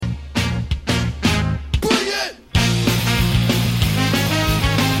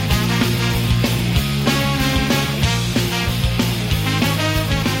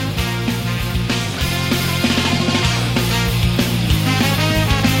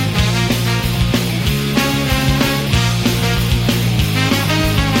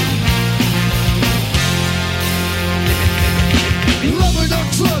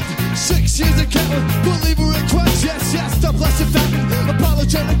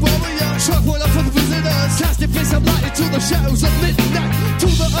Truck one up for the visitors, casting face of light into the shadows of midnight. To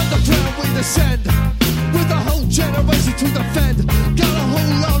the underground we descend, with a whole generation to defend. Got a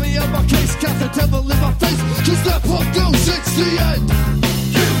whole army on my case, got the devil in my face. Just let pop goes, it's the end.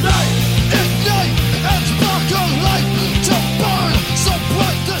 Unite, ignite, and spark a light to burn so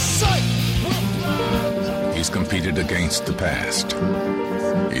bright the sight. He's competed against the past.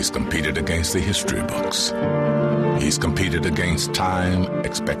 He's competed against the history books. He's competed against time,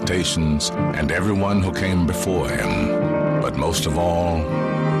 expectations, and everyone who came before him. But most of all,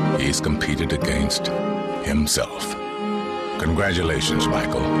 he's competed against himself. Congratulations,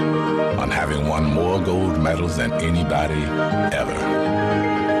 Michael, on having won more gold medals than anybody ever.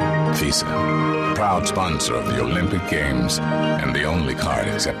 FISA, proud sponsor of the Olympic Games and the only card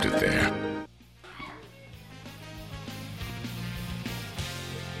accepted there.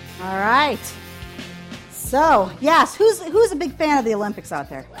 All right. So, yes, who's a big fan of the Olympics out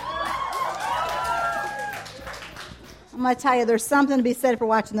there? I'm going to tell you, there's something to be said for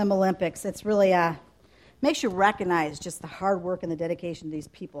watching them Olympics. It's really makes you recognize just the hard work and the dedication these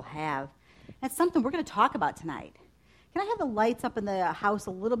people have. That's something we're going to talk about tonight. Can I have the lights up in the house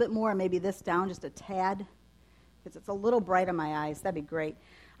a little bit more and maybe this down just a tad? Because it's a little bright in my eyes. That'd be great.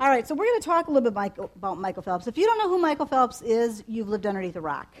 All right, so we're going to talk a little bit about Michael Phelps. If you don't know who Michael Phelps is, you've lived underneath a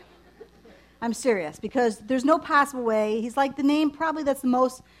rock. I'm serious, because there's no possible way. He's like the name probably that's the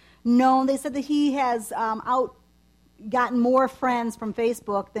most known. They said that he has gotten more friends from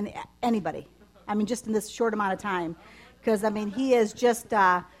Facebook than anybody. I mean, just in this short amount of time. Because, I mean, he is just,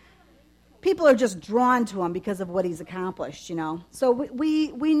 people are just drawn to him because of what he's accomplished, you know. So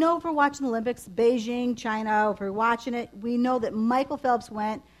we know from watching the Olympics, Beijing, China, if we're watching it, we know that Michael Phelps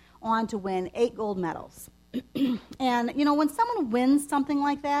went on to win 8 gold medals. And, you know, when someone wins something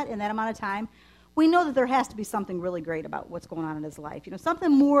like that in that amount of time, we know that there has to be something really great about what's going on in his life. You know,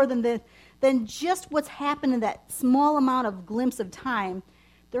 something more than just what's happened in that small amount of glimpse of time.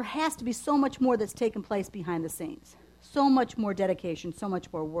 There has to be so much more that's taken place behind the scenes. So much more dedication, so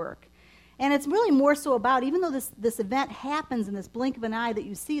much more work. And it's really more so about, even though this event happens in this blink of an eye that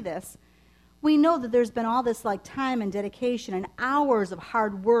you see this, we know that there's been all this like time and dedication and hours of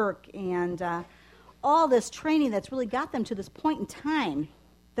hard work and all this training that's really got them to this point in time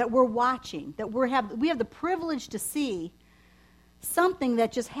that we're watching, that we have the privilege to see something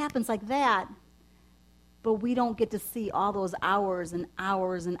that just happens like that, but we don't get to see all those hours and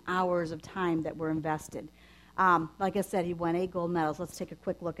hours and hours of time that were invested. Like I said, he won 8 gold medals. Let's take a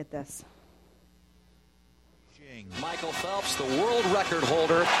quick look at this. Michael Phelps, the world record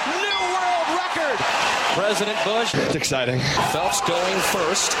holder. New world record! President Bush. It's exciting. Phelps going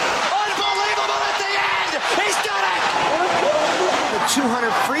first. Unbelievable at the end! He's done it! The 200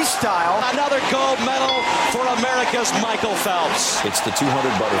 freestyle. Another gold medal for America's Michael Phelps. It's the 200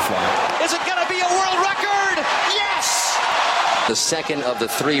 butterfly. Is it going to be a world record? Yes! The second of the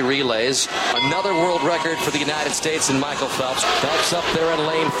 3 relays. Another world record for the United States and Michael Phelps. Phelps up there in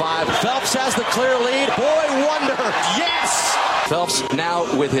lane 5. Phelps has the clear lead. Boy wonder. Yes! Phelps now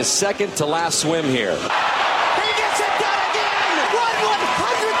with his second to last swim here. He gets it done again!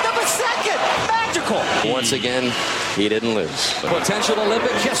 1/100th of a second! Magical! Once again, he didn't lose. Potential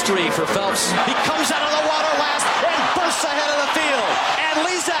Olympic history for Phelps. He comes out of the water last and bursts ahead of the field. And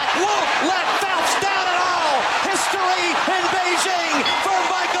Lezak won't let Phelps down at all. History in Beijing for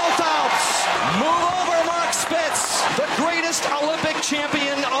Michael Phelps. Move over, Mark Spitz, the greatest Olympic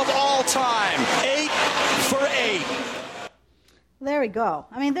champion of all time. 8 for 8. There we go.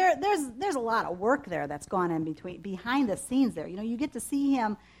 I mean, there's a lot of work there that's gone in behind the scenes there. You know, you get to see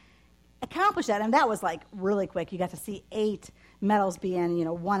him accomplish that, and that was like really quick. You got to see 8 medals being, you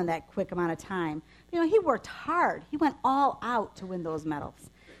know, won in that quick amount of time. You know, he worked hard. He went all out to win those medals.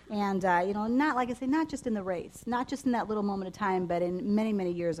 And, you know, not, like I say, not just in the race, not just in that little moment of time, but in many,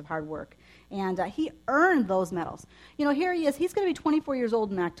 many years of hard work. And he earned those medals. You know, here he is. He's going to be 24 years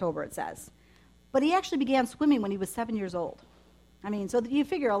old in October, it says. But he actually began swimming when he was 7 years old. I mean, so you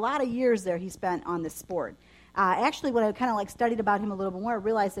figure a lot of years there he spent on this sport. Actually, when I kind of like studied about him a little bit more, I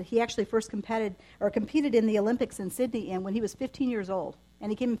realized that he actually first competed in the Olympics in Sydney when he was 15 years old.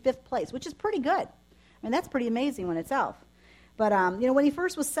 And he came in 5th place, which is pretty good. I mean, that's pretty amazing in itself. But, you know, when he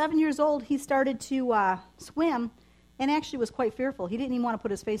first was 7 years old, he started to swim and actually was quite fearful. He didn't even want to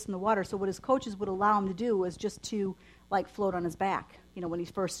put his face in the water, so what his coaches would allow him to do was just to, like, float on his back, you know, when he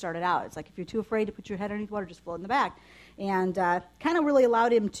first started out. It's like, if you're too afraid to put your head underneath water, just float in the back. And kind of really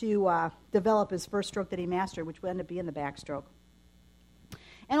allowed him to develop his first stroke that he mastered, which would end up being the backstroke.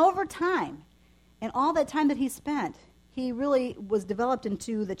 And over time, and all that time that he spent, he really was developed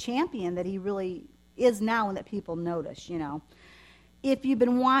into the champion that he really is now and that people notice, you know. If you've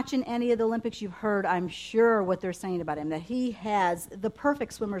been watching any of the Olympics, you've heard, I'm sure, what they're saying about him, that he has the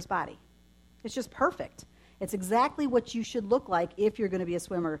perfect swimmer's body. It's just perfect. It's exactly what you should look like if you're going to be a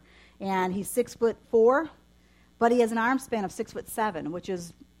swimmer. And he's 6'4", but he has an arm span of 6'7", which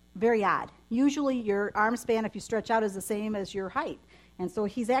is very odd. Usually your arm span, if you stretch out, is the same as your height. And so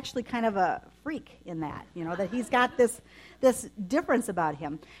he's actually kind of a freak in that, that he's got this difference about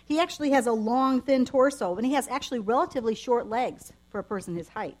him. He actually has a long, thin torso, and he has actually relatively short legs for a person his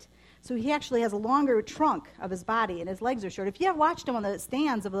height. So he actually has a longer trunk of his body, and his legs are short. If you have watched him on the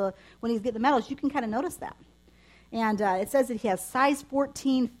stands when he's getting the medals, you can kind of notice that. And it says that he has size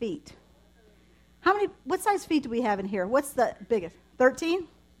 14 feet. What size feet do we have in here? What's the biggest? 13?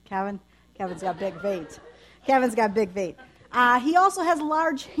 Kevin's got big feet. Kevin's got big feet. He also has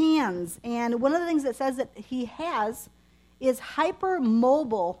large hands, and one of the things that says that he has is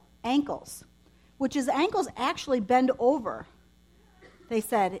hypermobile ankles, which his ankles actually bend over. They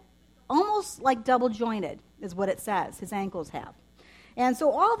said almost like double jointed is what it says his ankles have. And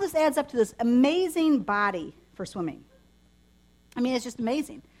so all of this adds up to this amazing body for swimming. I mean, it's just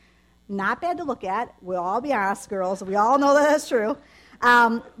amazing. Not bad to look at. We'll all be honest, girls. We all know that that's true.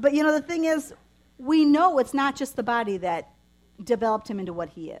 But, the thing is, we know it's not just the body that developed him into what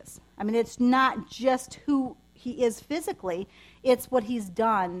he is. I mean, it's not just who he is physically. It's what he's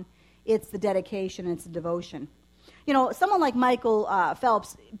done. It's the dedication. It's the devotion. Someone like Michael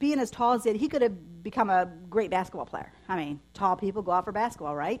Phelps, being as tall as he could have become a great basketball player. I mean, tall people go out for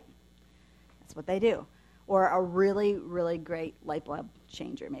basketball, right? That's what they do. Or a really, really great light bulb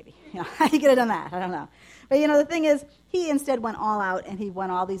changer, maybe. He could have done that. I don't know. But, the thing is, he instead went all out, and he won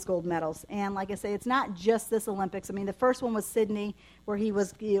all these gold medals. And like I say, it's not just this Olympics. I mean, the first one was Sydney, where he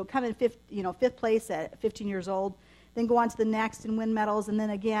was coming fifth place at 15 years old, then go on to the next and win medals, and then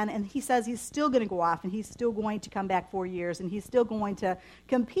again. And he says he's still going to go off, and he's still going to come back 4 years, and he's still going to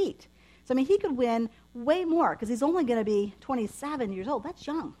compete. So, I mean, he could win way more because he's only going to be 27 years old. That's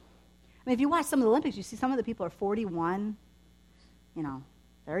young. I mean, if you watch some of the Olympics, you see some of the people are 41,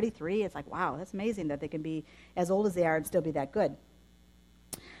 33. It's like, wow, that's amazing that they can be as old as they are and still be that good.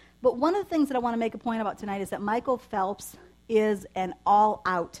 But one of the things that I want to make a point about tonight is that Michael Phelps is an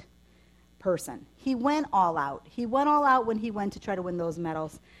all-out person. He went all out. He went all out when he went to try to win those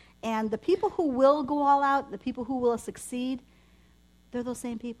medals. And the people who will go all out, the people who will succeed, they're those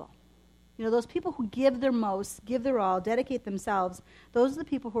same people. Those people who give their most, give their all, dedicate themselves, those are the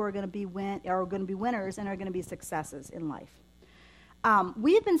people who are going to be winners and are going to be successes in life.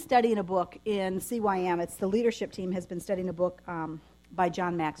 We have been studying a book in CYM. It's the leadership team has been studying a book by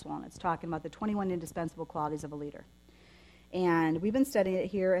John Maxwell, and it's talking about the 21 indispensable qualities of a leader. And we've been studying it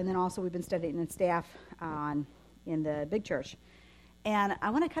here, and then also we've been studying it in staff in the big church. And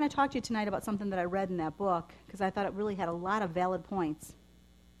I want to kind of talk to you tonight about something that I read in that book because I thought it really had a lot of valid points.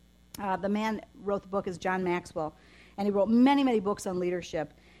 The man wrote the book is John Maxwell, and he wrote many, many books on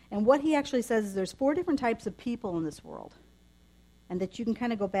leadership. And what he actually says is there's 4 different types of people in this world, and that you can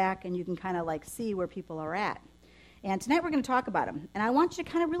kind of go back and you can kind of see where people are at. And tonight we're going to talk about them. And I want you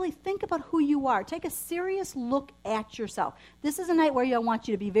to kind of really think about who you are. Take a serious look at yourself. This is a night where I want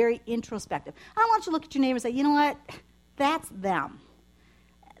you to be very introspective. I don't want you to look at your neighbor and say, you know what, that's them.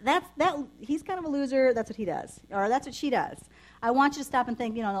 He's kind of a loser, that's what he does, or that's what she does. I want you to stop and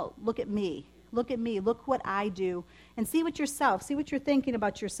think, no, look at me. Look at me. Look what I do. And see what you're thinking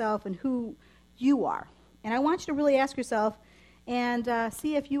about yourself and who you are. And I want you to really ask yourself and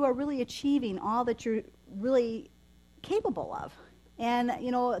see if you are really achieving all that you're really capable of. And,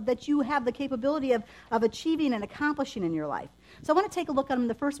 that you have the capability of achieving and accomplishing in your life. So I want to take a look at them.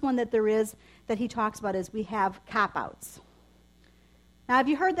 The first one that there is that he talks about is we have cop-outs. Now, have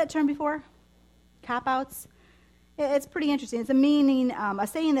you heard that term before? Cop-outs? It's pretty interesting. It's a meaning, a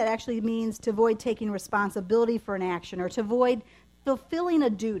saying that actually means to avoid taking responsibility for an action or to avoid fulfilling a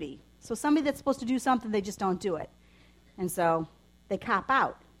duty. So somebody that's supposed to do something, they just don't do it. And so they cop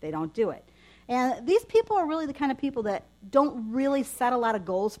out. They don't do it. And these people are really the kind of people that don't really set a lot of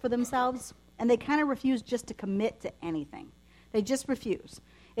goals for themselves, and they kind of refuse just to commit to anything. They just refuse.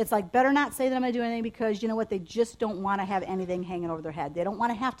 It's like, better not say that I'm going to do anything because, you know what, they just don't want to have anything hanging over their head. They don't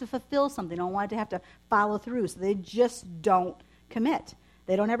want to have to fulfill something. They don't want to have to follow through, so they just don't commit.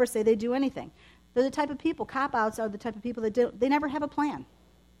 They don't ever say they do anything. They're the type of people, cop-outs are the type of people that they never have a plan.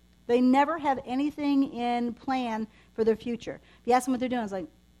 They never have anything in plan for their future. If you ask them what they're doing, it's like,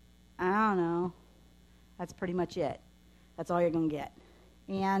 I don't know. That's pretty much it. That's all you're going to get.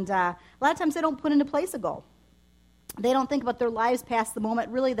 And a lot of times they don't put into place a goal. They don't think about their lives past the moment,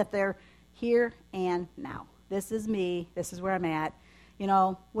 really, that they're here and now. This is me. This is where I'm at.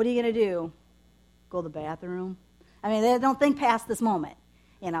 What are you going to do? Go to the bathroom? I mean, they don't think past this moment.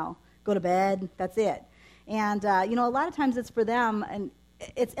 Go to bed, that's it. And, a lot of times it's for them, and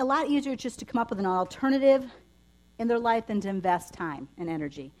it's a lot easier just to come up with an alternative in their life than to invest time and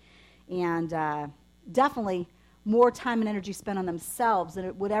energy. And definitely more time and energy spent on themselves than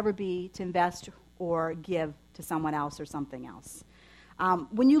it would ever be to invest or give to someone else or something else.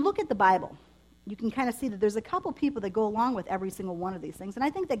 When you look at the Bible, you can kind of see that there's a couple people that go along with every single one of these things. And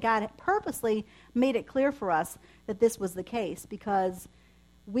I think that God purposely made it clear for us that this was the case, because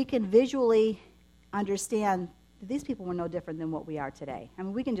we can visually understand that these people were no different than what we are today. I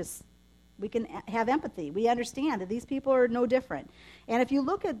mean, we can have empathy. We understand that these people are no different. And if you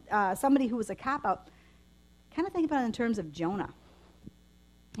look at somebody who was a cop-out, kind of think about it in terms of Jonah.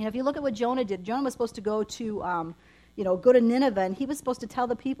 If you look at what Jonah did, Jonah was supposed to go to Nineveh, and he was supposed to tell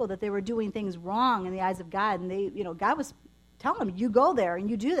the people that they were doing things wrong in the eyes of God. And God was telling him, you go there and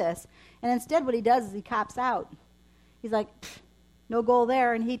you do this. And instead what he does is he cops out. He's like, no goal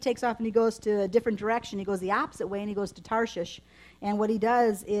there, and he takes off and he goes to a different direction. He goes the opposite way, and he goes to Tarshish. And what he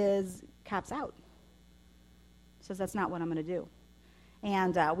does is cops out. Says, that's not what I'm going to do.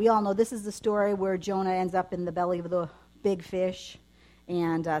 And we all know this is the story where Jonah ends up in the belly of the big fish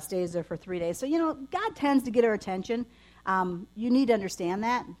and stays there for 3 days. So, God tends to get our attention. You need to understand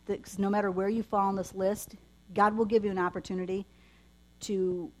that, because no matter where you fall on this list, God will give you an opportunity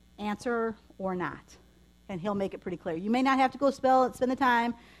to answer or not. And he'll make it pretty clear. You may not have to go spend the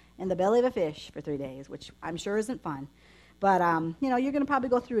time in the belly of a fish for 3 days, which I'm sure isn't fun. But, you're going to probably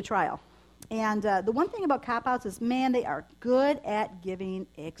go through a trial. And the one thing about cop-outs is, man, they are good at giving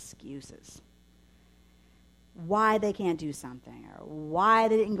excuses. Why they can't do something, or why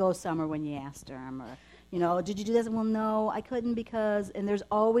they didn't go somewhere when you asked them, or, did you do this? Well, no, I couldn't because, and there's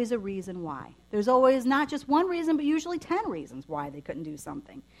always a reason why. There's always not just one reason, but usually 10 reasons why they couldn't do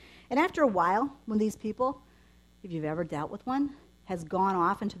something. And after a while, when these people, if you've ever dealt with one, has gone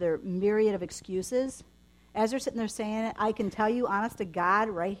off into their myriad of excuses, as they're sitting there saying it, I can tell you, honest to God,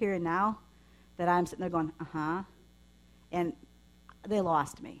 right here and now, that I'm sitting there going, and they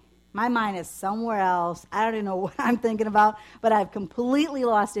lost me. My mind is somewhere else. I don't even know what I'm thinking about, but I've completely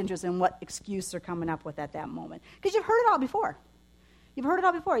lost interest in what excuse they're coming up with at that moment. Because you've heard it all before.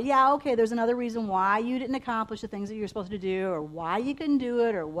 Yeah, okay, there's another reason why you didn't accomplish the things that you're supposed to do, or why you couldn't do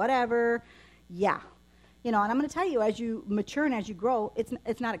it, or whatever. Yeah. And I'm going to tell you, as you mature and as you grow,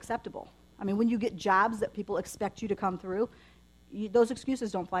 it's not acceptable. I mean, when you get jobs that people expect you to come through, those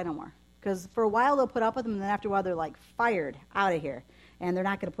excuses don't fly no more. Because for a while they'll put up with them, and then after a while they're like, fired, out of here. And they're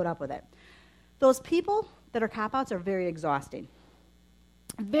not going to put up with it. Those people that are cop-outs are very exhausting.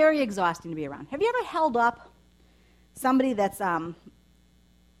 Very exhausting to be around. Have you ever held up somebody that's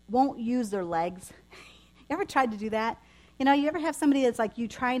won't use their legs? You ever tried to do that? You ever have somebody that's like you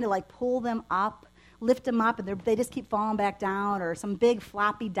trying to pull them up, lift them up, and they just keep falling back down, or some big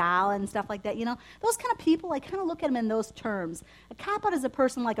floppy doll and stuff like that, Those kind of people, I kind of look at them in those terms. A cop-out is a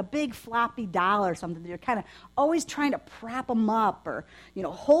person like a big floppy doll or something. You're kind of always trying to prop them up or,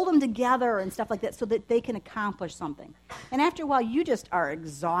 hold them together and stuff like that so that they can accomplish something. And after a while, you just are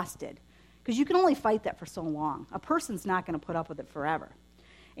exhausted because you can only fight that for so long. A person's not going to put up with it forever.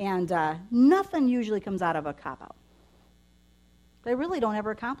 And nothing usually comes out of a cop-out. They really don't ever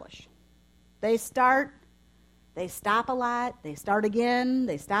accomplish. They start, they stop a lot, they start again,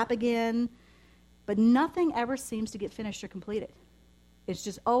 they stop again, but nothing ever seems to get finished or completed. It's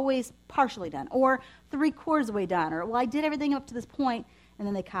just always partially done, or 3/4 of the way done, or, well, I did everything up to this point, and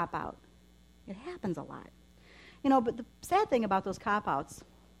then they cop out. It happens a lot. But the sad thing about those cop-outs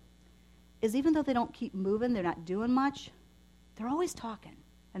is even though they don't keep moving, they're not doing much, they're always talking,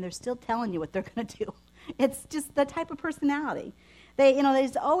 and they're still telling you what they're going to do. It's just the type of personality.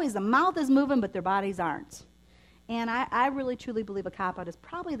 There's always, the mouth is moving, but their bodies aren't. And I really, truly believe a cop-out is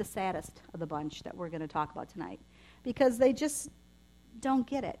probably the saddest of the bunch that we're going to talk about tonight, because they just don't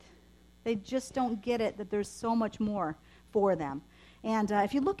get it. They just don't get it that there's so much more for them. And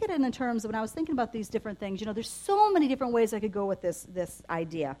if you look at it in terms of, when I was thinking about these different things, there's so many different ways I could go with this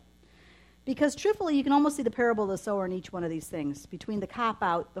idea. Because truthfully, you can almost see the parable of the sower in each one of these things, between the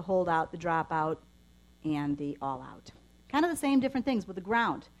cop-out, the holdout, the dropout, and the all-out. Kind of the same different things with the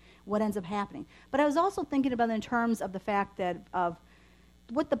ground, what ends up happening. But I was also thinking about it in terms of the fact that of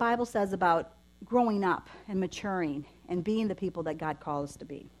what the Bible says about growing up and maturing and being the people that God calls us to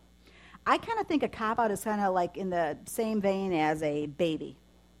be. I kind of think a cop-out is kind of like in the same vein as a baby.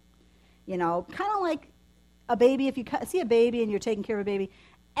 Kind of like a baby, if you see a baby and you're taking care of a baby,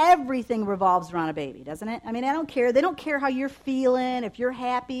 everything revolves around a baby, doesn't it? I mean, I don't care. They don't care how you're feeling. If you're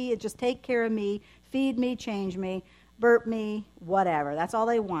happy, just take care of me, feed me, change me. burp me, whatever. That's all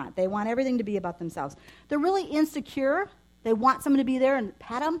they want. They want everything to be about themselves. They're really insecure. They want someone to be there and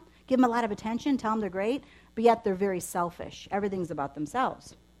pet them, give them a lot of attention, tell them they're great, but yet they're very selfish. Everything's about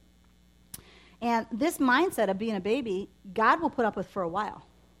themselves. And this mindset of being a baby, God will put up with for a while.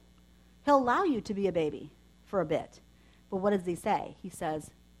 He'll allow you to be a baby for a bit. But what does he say? He says,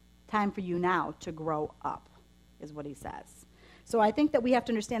 time for you now to grow up, is what he says. So I think that we have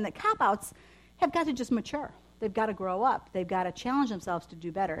to understand that cop-outs have got to just mature. They've got to grow up. They've got to challenge themselves to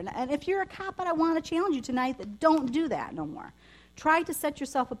do better. And if you're a cop-out, I want to challenge you tonight that don't do that no more. Try to set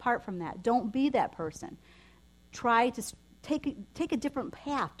yourself apart from that. Don't be that person. Try to take a different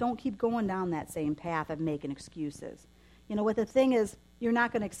path. Don't keep going down that same path of making excuses. You know what the thing is, you're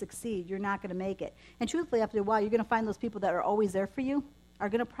not going to succeed. You're not going to make it. And truthfully, after a while, you're going to find those people that are always there for you are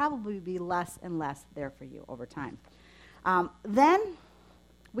going to probably be less and less there for you over time. Then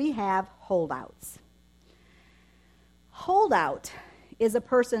we have holdouts. Holdout is a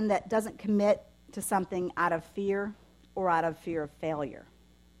person that doesn't commit to something out of fear or out of fear of failure.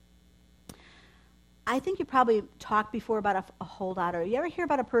 I think you probably talked before about a holdout, or you ever hear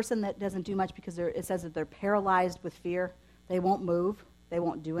about a person that doesn't do much because it says that they're paralyzed with fear. They won't move. They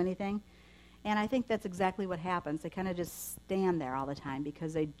won't do anything. And I think that's exactly what happens. They kind of just stand there all the time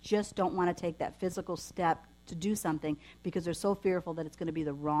because they just don't want to take that physical step to do something because they're so fearful that it's going to be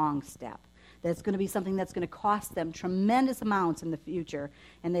the wrong step, that it's going to be something that's going to cost them tremendous amounts in the future,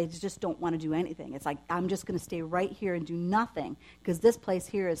 and they just don't want to do anything. It's like, I'm just going to stay right here and do nothing because this place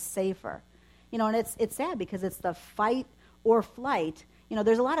here is safer. You know, and it's sad because it's the fight or flight. You know,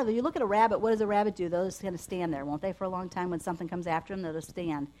 there's a lot of, you look at a rabbit, what does a rabbit do? They'll just kind of stand there, won't they, for a long time? When something comes after them, they'll just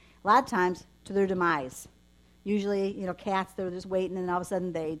stand. A lot of times to their demise. Usually, you know, cats, they're just waiting, and all of a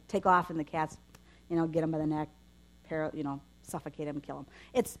sudden they take off, and the cats, you know, get them by the neck, suffocate them and kill them.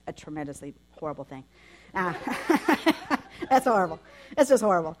 It's a tremendously horrible thing. That's horrible. It's just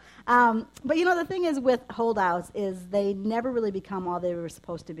horrible. But, you know, the thing is with holdouts is they never really become all they were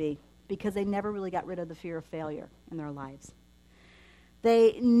supposed to be because they never really got rid of the fear of failure in their lives.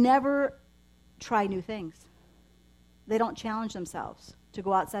 They never try new things. They don't challenge themselves to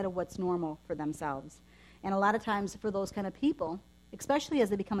go outside of what's normal for themselves. And a lot of times for those kind of people, especially as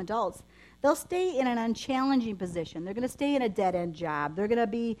they become adults, they'll stay in an unchallenging position. They're going to stay in a dead-end job. They're going to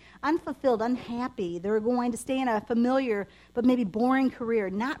be unfulfilled, unhappy. They're going to stay in a familiar but maybe boring career,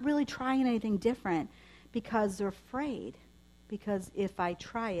 not really trying anything different because they're afraid. Because if I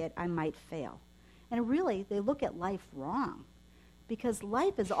try it, I might fail. And really, they look at life wrong. Because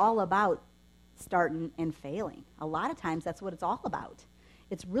life is all about starting and failing. A lot of times, that's what it's all about.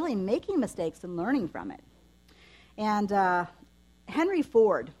 It's really making mistakes and learning from it. And Henry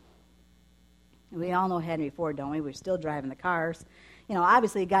Ford, we all know Henry Ford, don't we? We're still driving the cars. You know,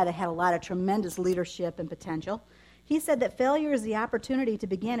 obviously a guy that had a lot of tremendous leadership and potential. He said that failure is the opportunity to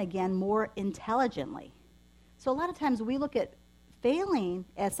begin again more intelligently. So a lot of times we look at failing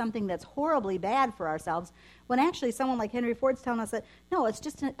as something that's horribly bad for ourselves, when actually someone like Henry Ford's telling us that, no, it's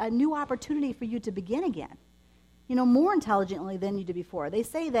just a new opportunity for you to begin again, you know, more intelligently than you did before. They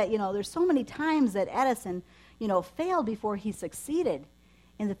say that, you know, there's so many times that Edison, you know, failed before he succeeded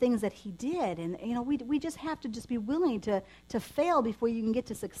in the things that he did. And, you know, we just have to just be willing to fail before you can get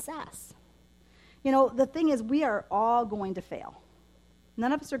to success. You know, the thing is, we are all going to fail.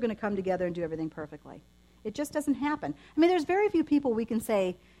 None of us are going to come together and do everything perfectly. It just doesn't happen. I mean, there's very few people we can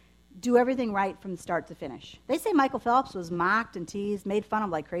say do everything right from start to finish. They say Michael Phelps was mocked and teased, made fun of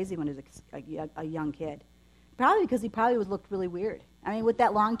like crazy when he was a young kid. Probably because he probably looked really weird. I mean, with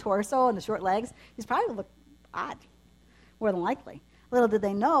that long torso and the short legs, he's probably looked odd, more than likely. Little did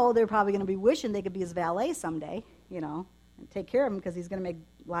they know they're probably going to be wishing they could be his valet someday, you know, and take care of him because he's going to make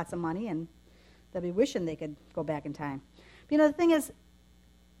lots of money, and they'll be wishing they could go back in time. But, you know, the thing is,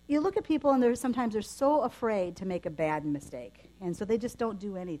 you look at people and sometimes they're so afraid to make a bad mistake, and so they just don't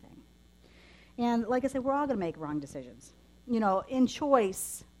do anything. And like I said, we're all going to make wrong decisions. You know, in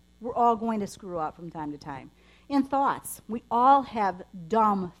choice, we're all going to screw up from time to time. In thoughts, we all have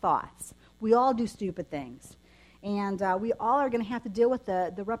dumb thoughts. We all do stupid things. And we all are going to have to deal with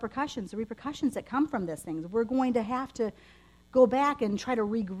the repercussions that come from these things. We're going to have to go back and try to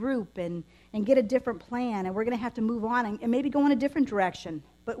regroup and get a different plan, and we're going to have to move on and maybe go in a different direction.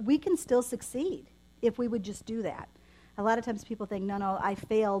 But we can still succeed if we would just do that. A lot of times people think, no, I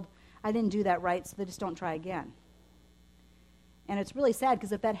failed, I didn't do that right, so they just don't try again. And it's really sad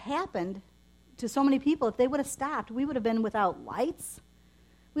because if that happened to so many people, if they would have stopped, we would have been without lights.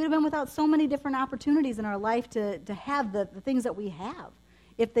 We would have been without so many different opportunities in our life to have the things that we have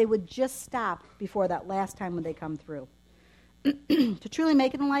if they would just stop before that last time when they come through. To truly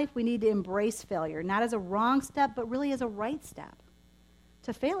make it in life, we need to embrace failure, not as a wrong step, but really as a right step.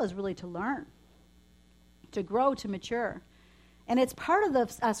 To fail is really to learn, to grow, to mature. And it's part of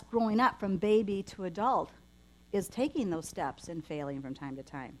us growing up from baby to adult is taking those steps and failing from time to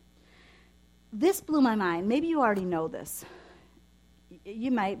time. This blew my mind. Maybe you already know this.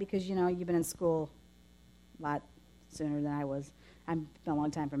 You might, because, you've been in school a lot sooner than I was. It's been a long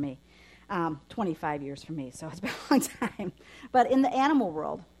time for me. 25 years for me, so it's been a long time. But in the animal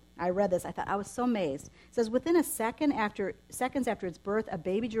world, I read this. I was so amazed. It says, within seconds after its birth, a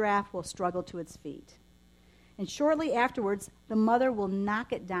baby giraffe will struggle to its feet. And shortly afterwards, the mother will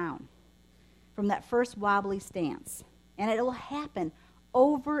knock it down from that first wobbly stance. And it will happen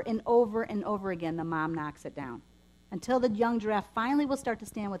over and over and over again. The mom knocks it down until the young giraffe finally will start to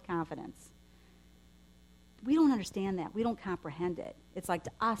stand with confidence. We don't understand that. We don't comprehend it. It's like,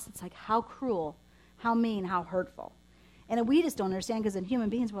 to us, it's like how cruel, how mean, how hurtful. And we just don't understand, because in human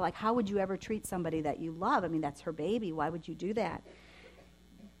beings, we're like, how would you ever treat somebody that you love? I mean, that's her baby. Why would you do that?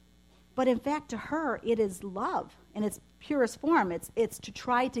 But in fact, to her, it is love in its purest form. It's to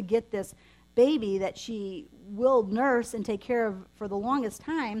try to get this baby that she will nurse and take care of for the longest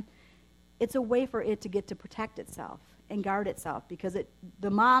time. It's a way for it to get to protect itself and guard itself, because the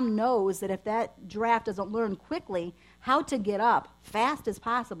mom knows that if that giraffe doesn't learn quickly how to get up fast as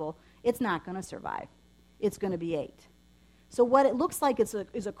possible, it's not going to survive. It's going to be ate. So what it looks like is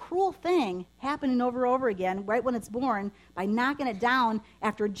a cruel thing happening over and over again right when it's born, by knocking it down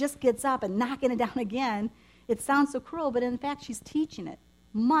after it just gets up and knocking it down again. It sounds so cruel, but in fact she's teaching it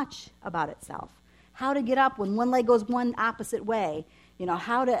much about itself. How to get up when one leg goes one opposite way.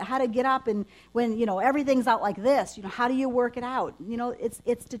 How to get up and when, everything's out like this. How do you work it out?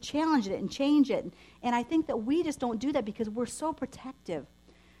 It's to challenge it and change it. And I think that we just don't do that because we're so protective.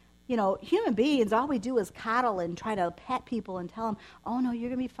 Human beings, all we do is coddle and try to pet people and tell them, oh, no, you're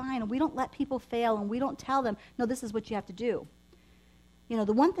going to be fine. And we don't let people fail, and we don't tell them, no, this is what you have to do.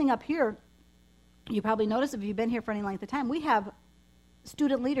 The one thing up here, you probably noticed if you've been here for any length of time, we have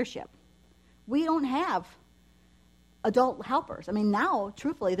student leadership. We don't have adult helpers. I mean, now,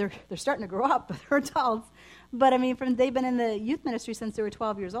 truthfully, they're starting to grow up, but they're adults. But, I mean, they've been in the youth ministry since they were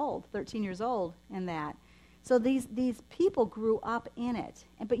 12 years old, 13 years old, and that. So these people grew up in it.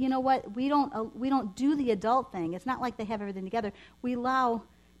 But you know what? We don't do the adult thing. It's not like they have everything together. We allow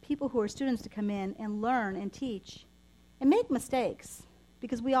people who are students to come in and learn and teach and make mistakes,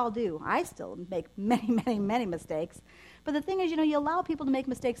 because we all do. I still make many, many, many mistakes. But the thing is, you allow people to make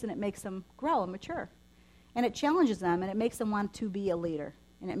mistakes, and it makes them grow and mature. And it challenges them, and it makes them want to be a leader,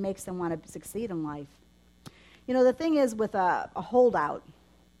 and it makes them want to succeed in life. The thing is with a holdout,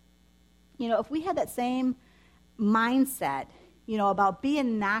 if we had that same mindset, about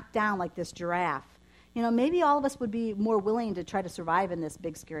being knocked down like this giraffe, maybe all of us would be more willing to try to survive in this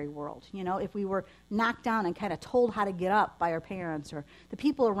big, scary world. If we were knocked down and kind of told how to get up by our parents or the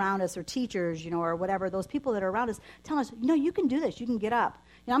people around us or teachers, or whatever, those people that are around us telling us, you can do this, you can get up.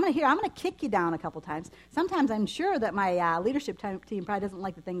 I'm going to kick you down a couple times. Sometimes I'm sure that my leadership team probably doesn't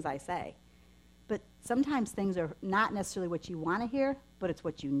like the things I say. But sometimes things are not necessarily what you want to hear, but it's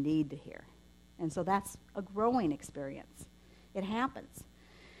what you need to hear. And so that's a growing experience. It happens.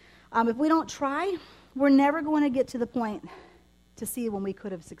 If we don't try, we're never going to get to the point to see when we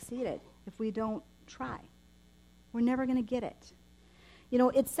could have succeeded. If we don't try, we're never going to get it.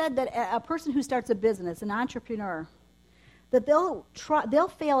 It's said that a person who starts a business, an entrepreneur, that they'll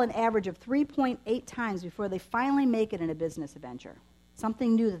fail an average of 3.8 times before they finally make it in a business adventure,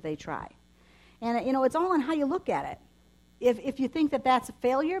 something new that they try. And, it's all on how you look at it. If you think that that's a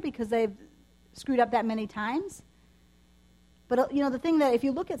failure because they've screwed up that many times. But, the thing that if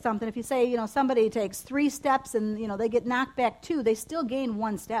you look at something, if you say, somebody takes 3 steps and, they get knocked back 2, they still gain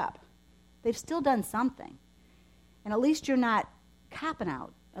 1 step. They've still done something. And at least you're not copping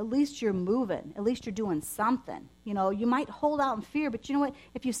out. At least you're moving. At least you're doing something. You might hold out in fear, but you know what?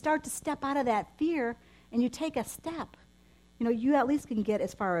 If you start to step out of that fear and you take a step, you at least can get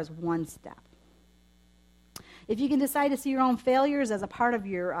as far as 1 step. If you can decide to see your own failures as a part of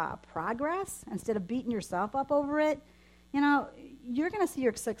your progress instead of beating yourself up over it, you're going to see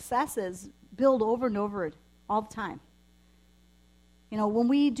your successes build over and over all the time. When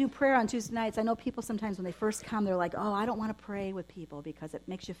we do prayer on Tuesday nights, I know people sometimes when they first come, they're like, oh, I don't want to pray with people because it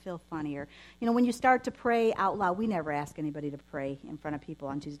makes you feel funnier. When you start to pray out loud, we never ask anybody to pray in front of people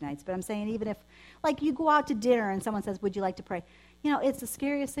on Tuesday nights. But I'm saying even if, like, you go out to dinner and someone says, would you like to pray? It's the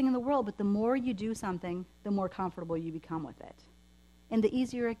scariest thing in the world, but the more you do something, the more comfortable you become with it. And the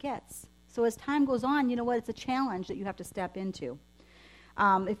easier it gets. So as time goes on, you know what? It's a challenge that you have to step into.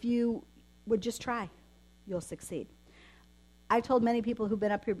 If you would just try, you'll succeed. I've told many people who've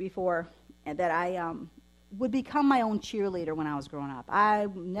been up here before that I would become my own cheerleader when I was growing up. I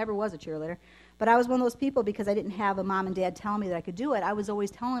never was a cheerleader, but I was one of those people because I didn't have a mom and dad telling me that I could do it. I was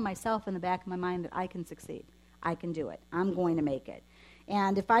always telling myself in the back of my mind that I can succeed. I can do it. I'm going to make it.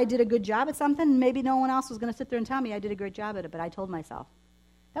 And if I did a good job at something, maybe no one else was going to sit there and tell me I did a great job at it, but I told myself,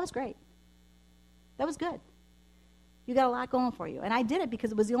 that was great. That was good. You got a lot going for you. And I did it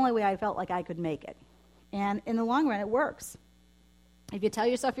because it was the only way I felt like I could make it. And in the long run, it works. If you tell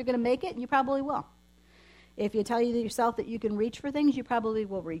yourself you're going to make it, you probably will. If you tell yourself that you can reach for things, you probably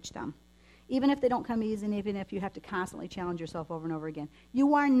will reach them. Even if they don't come easy, and even if you have to constantly challenge yourself over and over again.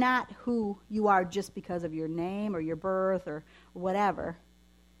 You are not who you are just because of your name or your birth or whatever.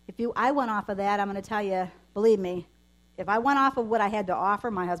 I went off of that, I'm going to tell you, believe me, if I went off of what I had to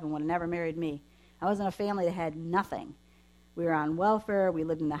offer, my husband would have never married me. I was in a family that had nothing. We were on welfare, we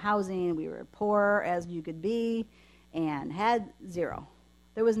lived in the housing, we were poor as you could be, and had zero.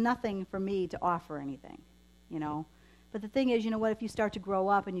 There was nothing for me to offer anything, you know. But the thing is, you know what, if you start to grow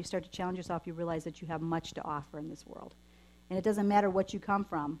up and you start to challenge yourself, you realize that you have much to offer in this world. And it doesn't matter what you come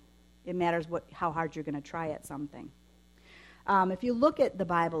from. It matters how hard you're going to try at something. If you look at the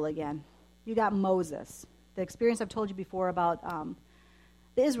Bible again, you got Moses. The experience I've told you before about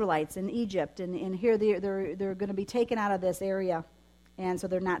the Israelites in Egypt, and here they're going to be taken out of this area, and so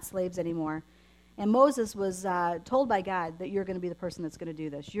they're not slaves anymore. And Moses was told by God that you're going to be the person that's going to do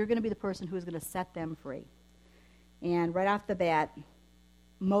this. You're going to be the person who is going to set them free. And right off the bat,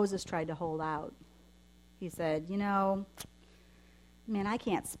 Moses tried to hold out. He said, you know, man, I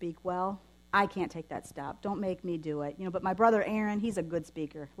can't speak well. I can't take that step. Don't make me do it. You know, but my brother Aaron, he's a good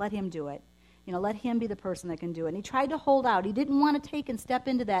speaker. Let him do it. You know, let him be the person that can do it. And he tried to hold out. He didn't want to take and step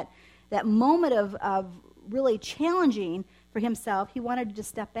into that moment of really challenging for himself. He wanted to just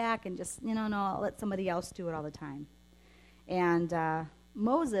step back and just, no, I'll let somebody else do it all the time. And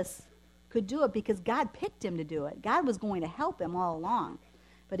Moses could do it because God picked him to do it. God was going to help him all along,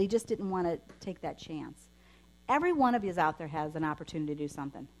 but he just didn't want to take that chance. Every one of you out there has an opportunity to do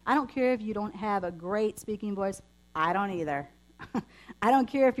something. I don't care if you don't have a great speaking voice. I don't either. I don't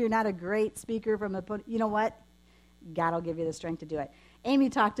care if you're not a great speaker from the podium. You know what? God will give you the strength to do it. Amy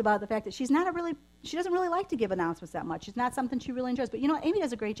talked about the fact that she doesn't really like to give announcements that much. It's not something she really enjoys. But you know what? Amy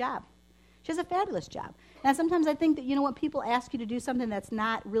does a great job. She has a fabulous job. And sometimes I think that, you know what, people ask you to do something that's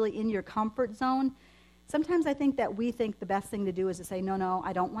not really in your comfort zone. Sometimes I think that we think the best thing to do is to say, no,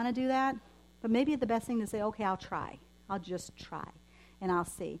 I don't want to do that. But maybe the best thing to say, okay, I'll try. I'll just try, and I'll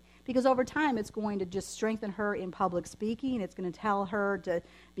see. Because over time, it's going to just strengthen her in public speaking. It's going to tell her to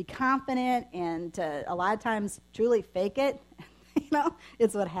be confident and to, a lot of times, truly fake it. You know,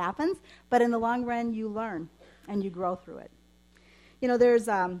 it's what happens. But in the long run, you learn, and you grow through it. You know, there's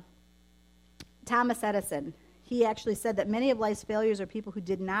Thomas Edison. He actually said that many of life's failures are people who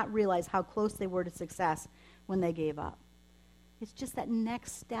did not realize how close they were to success when they gave up. It's just that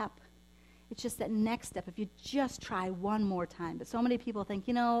next step. It's just that next step. If you just try one more time. But so many people think,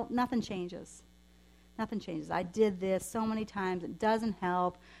 nothing changes. Nothing changes. I did this so many times. It doesn't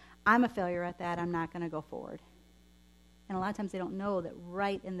help. I'm a failure at that. I'm not going to go forward. And a lot of times they don't know that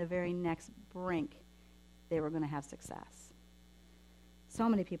right in the very next brink, they were going to have success. So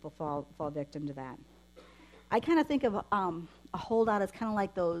many people fall victim to that. I kind of think of a holdout as kind of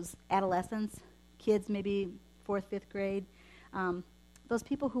like those adolescents, kids maybe 4th, 5th grade. Those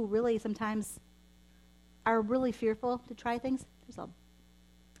people who really sometimes are really fearful to try things.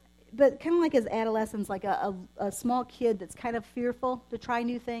 But kind of like as adolescents, like a small kid that's kind of fearful to try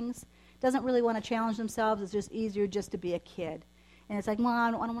new things, doesn't really want to challenge themselves. It's just easier just to be a kid. And it's like, well,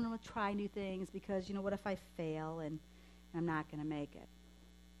 I don't want to try new things because, what if I fail and I'm not going to make it?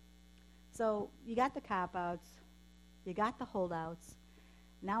 So you got the cop-outs, you got the holdouts.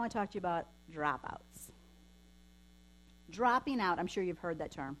 Now I want to talk to you about dropouts. Dropping out, I'm sure you've heard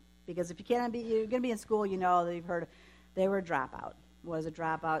that term. Because if you're going to be in school, you know that you've heard they were a dropout. Was a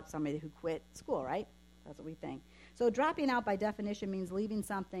dropout somebody who quit school, right? That's what we think. So dropping out by definition means leaving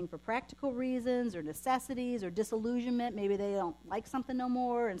something for practical reasons or necessities or disillusionment. Maybe they don't like something no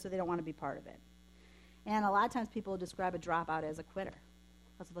more, and so they don't want to be part of it. And a lot of times people describe a dropout as a quitter.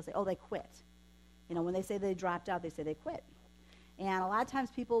 That's what they'll say, they quit. When they say they dropped out, they say they quit. And a lot of times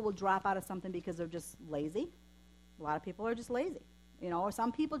people will drop out of something because they're just lazy. A lot of people are just lazy. Or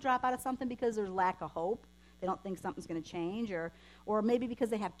some people drop out of something because there's lack of hope. They don't think something's going to change, or maybe because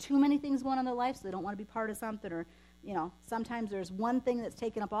they have too many things going on in their life, so they don't want to be part of something, or, sometimes there's one thing that's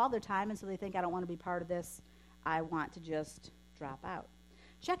taking up all their time, and so they think, I don't want to be part of this. I want to just drop out.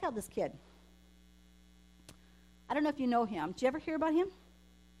 Check out this kid. I don't know if you know him. Did you ever hear about him?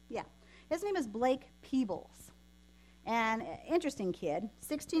 Yeah. His name is Blake Peebles. And interesting kid,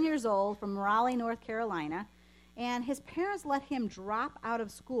 16 years old, from Raleigh, North Carolina. And his parents let him drop out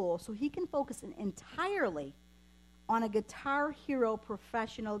of school so he can focus entirely on a Guitar Hero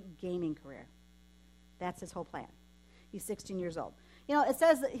professional gaming career. That's his whole plan. He's 16 years old. You know, it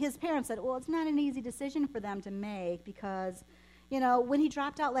says that his parents said, well, it's not an easy decision for them to make because, you know, when he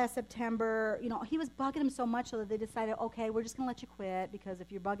dropped out last September, you know, he was bugging him so much so that they decided, okay, we're just going to let you quit because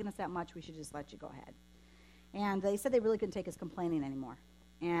if you're bugging us that much, we should just let you go ahead. And they said they really couldn't take his complaining anymore.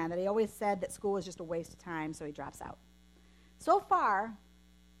 And that he always said that school was just a waste of time, so he drops out. So far,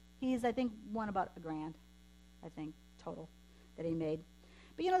 he's, I think, won about $1,000, I think, total that he made.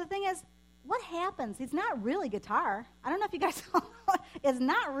 But, you know, the thing is, what happens? It's not really guitar. I don't know if you guys know. It's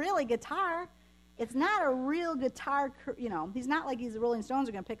not really guitar. It's not a real guitar, you know. He's not like the Rolling Stones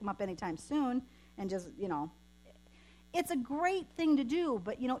are going to pick him up anytime soon and just, you know. It's a great thing to do,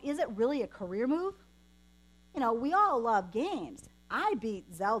 but, you know, is it really a career move? You know, we all love games. I beat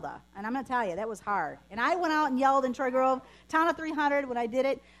Zelda, and I'm going to tell you, that was hard. And I went out and yelled in Troy Grove, Town of 300, when I did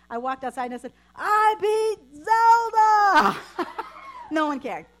it. I walked outside and I said, I beat Zelda! No one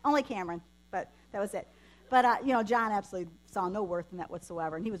cared, only Cameron, but that was it. But, you know, John absolutely saw no worth in that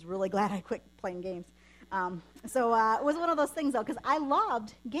whatsoever, and he was really glad I quit playing games. So it was one of those things, though, because I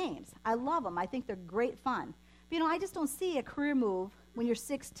loved games. I love them. I think they're great fun. But, you know, I just don't see a career move when you're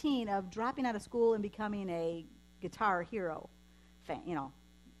 16 of dropping out of school and becoming a Guitar Hero fan, you know,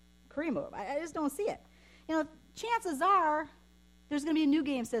 career move. I just don't see it. You know, chances are there's going to be a new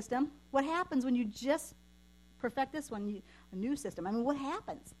game system. What happens when you just perfect this one, a new system? I mean, what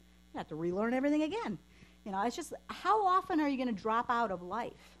happens? You have to relearn everything again. You know, it's just, how often are you going to drop out of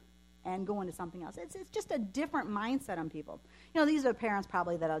life and go into something else? It's just a different mindset on people. You know, these are parents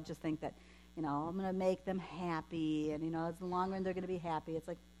probably that'll just think that, you know, I'm going to make them happy, and, you know, in the long run they're going to be happy. It's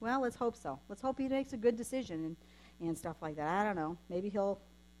like, well, let's hope so. Let's hope he makes a good decision and stuff like that. I don't know. Maybe he'll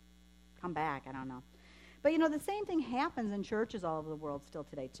come back. I don't know. But, you know, the same thing happens in churches all over the world still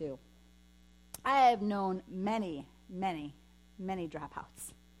today, too. I have known many, many, many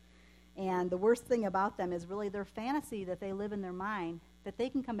dropouts. And the worst thing about them is really their fantasy that they live in their mind that they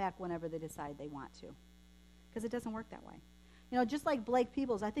can come back whenever they decide they want to. Because it doesn't work that way. You know, just like Blake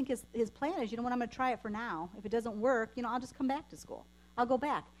Peebles, I think his plan is, you know what, I'm going to try it for now. If it doesn't work, you know, I'll just come back to school. I'll go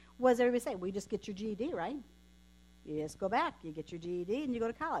back. What does everybody say? Well, you just get your GED, right? You just go back. You get your GED and you go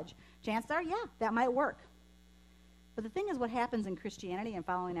to college. Chances are, yeah, that might work. But the thing is, what happens in Christianity and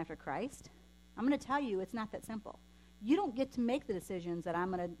following after Christ, I'm going to tell you, it's not that simple. You don't get to make the decisions that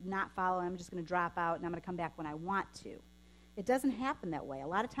I'm going to not follow, I'm just going to drop out, and I'm going to come back when I want to. It doesn't happen that way. A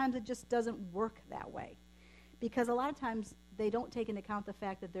lot of times it just doesn't work that way. Because a lot of times they don't take into account the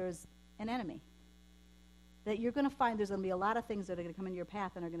fact that there's an enemy. That you're going to find there's going to be a lot of things that are going to come into your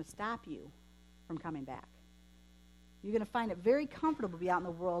path and are going to stop you from coming back. You're going to find it very comfortable to be out in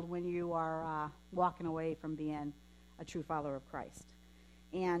the world when you are walking away from being a true follower of Christ.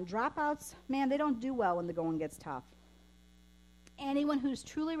 And dropouts, man, they don't do well when the going gets tough. Anyone who's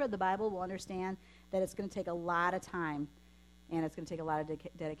truly read the Bible will understand that it's going to take a lot of time and it's going to take a lot of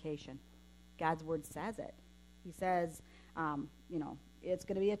dedication. God's Word says it. He says, you know, it's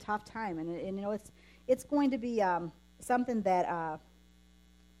going to be a tough time. And you know, it's going to be something that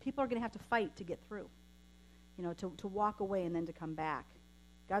people are going to have to fight to get through, you know, to walk away and then to come back.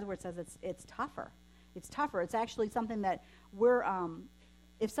 God's Word says it's tougher. It's tougher. It's actually something that we're,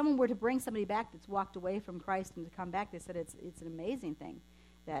 if someone were to bring somebody back that's walked away from Christ and to come back, they said it's an amazing thing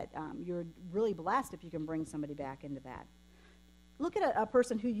that you're really blessed if you can bring somebody back into that. Look at a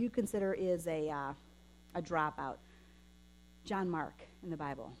person who you consider is a dropout. John Mark in the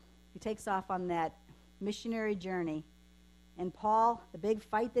Bible. He takes off on that missionary journey, and Paul, the big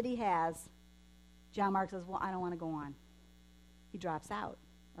fight that he has, John Mark says, well, I don't want to go on. He drops out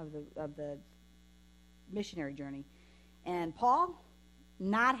of the missionary journey. And Paul,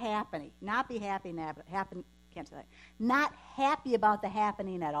 not happy about the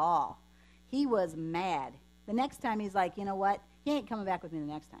happening at all. He was mad. The next time he's like, you know what? He ain't coming back with me the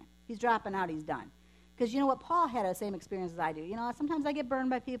next time. He's dropping out. He's done. Because you know what? Paul had the same experience as I do. You know, sometimes I get burned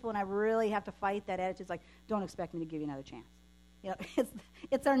by people and I really have to fight that attitude. It's like, don't expect me to give you another chance. You know,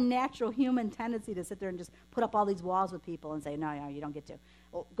 it's our natural human tendency to sit there and just put up all these walls with people and say, no, you don't get to.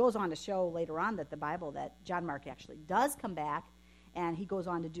 Well, it goes on to show later on that the Bible, that John Mark actually does come back, and he goes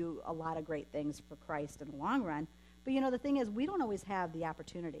on to do a lot of great things for Christ in the long run. But, you know, the thing is, we don't always have the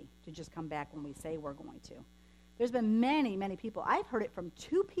opportunity to just come back when we say we're going to. There's been many, many people. I've heard it from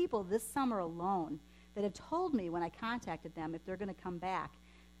 2 people this summer alone that have told me when I contacted them if they're going to come back.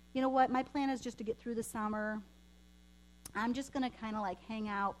 You know what? My plan is just to get through the summer. I'm just going to kind of like hang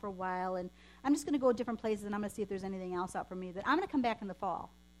out for a while, and I'm just going to go different places, and I'm going to see if there's anything else out for me. That I'm going to come back in the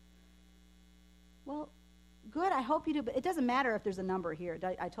fall. Well, good, I hope you do, but it doesn't matter if there's a number here.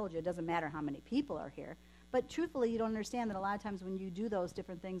 I told you, it doesn't matter how many people are here. But truthfully, you don't understand that a lot of times when you do those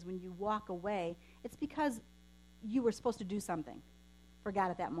different things, when you walk away, it's because you were supposed to do something for God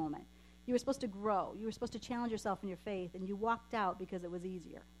at that moment. You were supposed to grow. You were supposed to challenge yourself in your faith, and you walked out because it was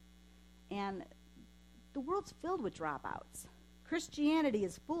easier. And the world's filled with dropouts. Christianity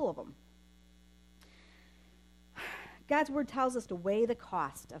is full of them. God's word tells us to weigh the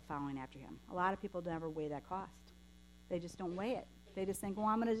cost of following after him. A lot of people never weigh that cost. They just don't weigh it. They just think, well,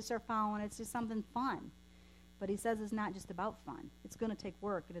 I'm going to just start following. It's just something fun. But he says it's not just about fun. It's going to take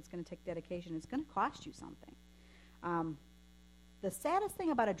work, and it's going to take dedication. It's going to cost you something. The saddest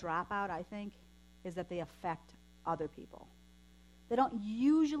thing about a dropout, I think, is that they affect other people. They don't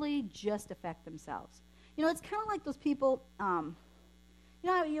usually just affect themselves. You know, it's kind of like those people, you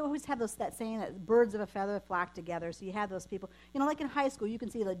know, you always have that saying that birds of a feather flock together. So you have those people, you know, like in high school, you can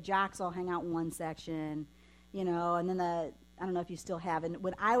see the jocks all hang out in one section, you know, and then I don't know if you still have it.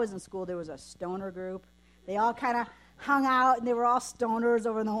 When I was in school, there was a stoner group. They all kind of hung out, and they were all stoners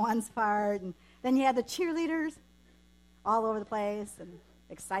over in the one part. And then you had the cheerleaders all over the place and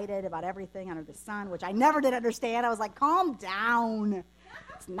excited about everything under the sun, which I never did understand. I was like, calm down.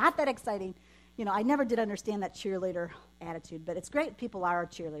 It's not that exciting. You know, I never did understand that cheerleader attitude, but it's great people are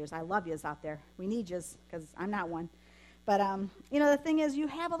cheerleaders. I love yous out there. We need yous, because I'm not one. But, you know, the thing is, you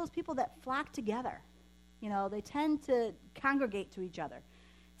have all those people that flock together. You know, they tend to congregate to each other.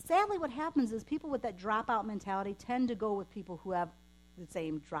 Sadly, what happens is people with that dropout mentality tend to go with people who have the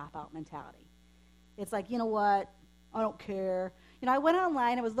same dropout mentality. It's like, you know what, I don't care. You know, I went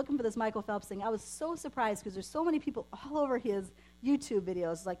online, I was looking for this Michael Phelps thing. I was so surprised because there's so many people all over his YouTube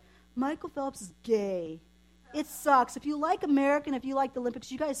videos. It's like, Michael Phelps is gay. It sucks. If you like American, if you like the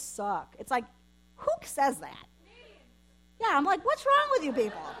Olympics, you guys suck. It's like, who says that? Yeah, I'm like, what's wrong with you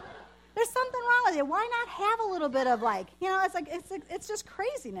people? There's something wrong with you. Why not have a little bit of like, you know, it's just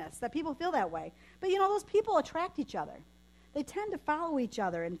craziness that people feel that way. But, you know, those people attract each other. They tend to follow each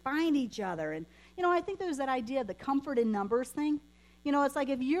other and find each other. And, you know, I think there's that idea of the comfort in numbers thing. You know, it's like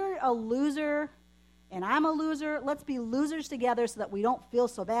if you're a loser and I'm a loser, let's be losers together so that we don't feel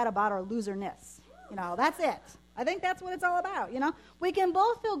so bad about our loserness. You know, that's it. I think that's what it's all about, you know. We can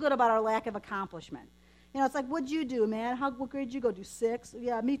both feel good about our lack of accomplishment. You know, it's like, what'd you do, man? What grade did you go? Do 6?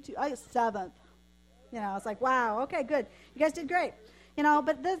 Yeah, me too. I got 7th. You know, it's like, wow, okay, good. You guys did great. You know,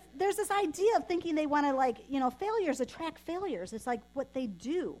 but there's this idea of thinking they want to, like, you know, failures attract failures. It's like what they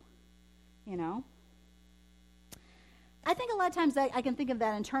do, you know. I think a lot of times I can think of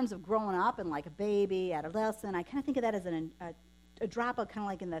that in terms of growing up and like a baby, adolescent. I kind of think of that as a dropout, kind of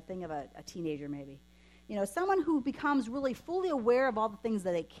like in the thing of a teenager maybe. You know, someone who becomes really fully aware of all the things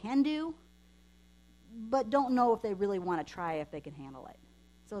that they can do, but don't know if they really want to try if they can handle it.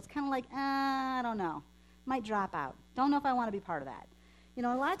 So it's kind of like, I don't know. Might drop out. Don't know if I want to be part of that. You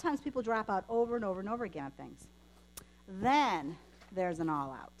know, a lot of times people drop out over and over and over again on things. Then there's an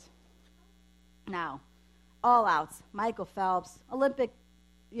all-out. Now, all-outs, Michael Phelps, Olympic,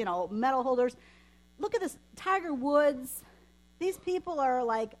 you know, medal holders. Look at this, Tiger Woods. These people are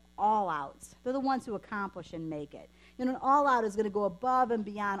like all-outs. They're the ones who accomplish and make it. You know, an all-out is going to go above and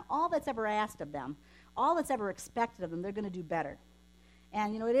beyond all that's ever asked of them, all that's ever expected of them. They're going to do better.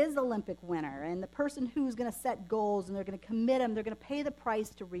 And, you know, it is the Olympic winner, and the person who's going to set goals, and they're going to commit them, they're going to pay the price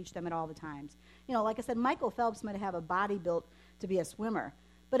to reach them at all the times. You know, like I said, Michael Phelps might have a body built to be a swimmer,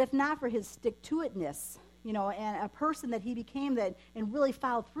 but if not for his stick-to-itness, you know, and a person that he became that and really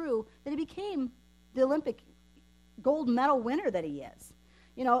followed through, that he became the Olympic gold medal winner that he is.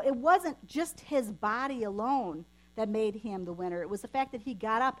 You know, it wasn't just his body alone that made him the winner. It was the fact that he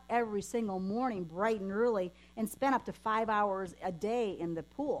got up every single morning bright and early and spent up to 5 hours a day in the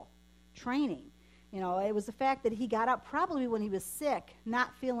pool training. You know, it was the fact that he got up probably when he was sick,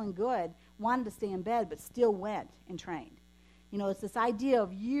 not feeling good, wanted to stay in bed, but still went and trained. You know, it's this idea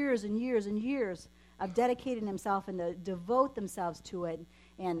of years and years and years of dedicating himself and to devote themselves to it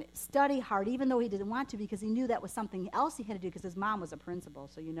and study hard, even though he didn't want to, because he knew that was something else he had to do, because his mom was a principal,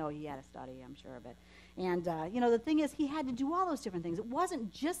 so you know he had to study, I'm sure of it. And, you know, the thing is, he had to do all those different things. It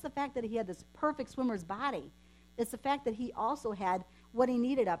wasn't just the fact that he had this perfect swimmer's body. It's the fact that he also had what he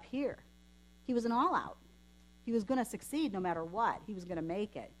needed up here. He was an all-out. He was going to succeed no matter what. He was going to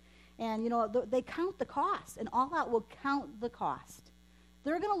make it. And, you know, they count the cost. An all-out will count the cost.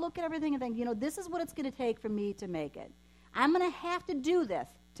 They're going to look at everything and think, you know, this is what it's going to take for me to make it. I'm going to have to do this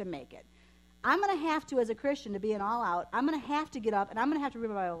to make it. I'm going to have to, as a Christian, to be an all-out, I'm going to have to get up and I'm going to have to read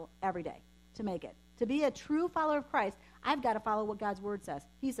my Bible every day to make it. To be a true follower of Christ, I've got to follow what God's word says.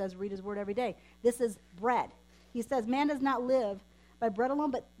 He says, read his word every day. This is bread. He says, man does not live by bread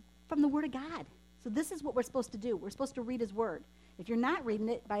alone, but from the word of God. So this is what we're supposed to do. We're supposed to read his word. If you're not reading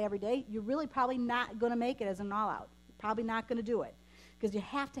it by every day, you're really probably not going to make it as an all-out. Probably not going to do it, because you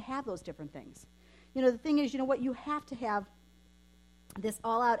have to have those different things. The thing is, you have to have this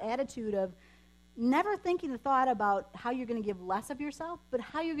all-out attitude of never thinking the thought about how you're going to give less of yourself, but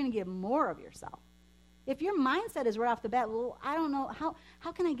how you're going to give more of yourself. If your mindset is right off the bat, well, I don't know,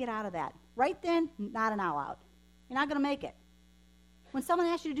 how can I get out of that? Right then, not an all-out. You're not going to make it. When someone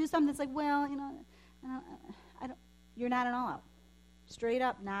asks you to do something, it's like, well, I don't. You're not an all-out. Straight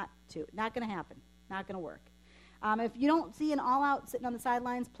up, not going to happen. Not going to work. If you don't see an all-out sitting on the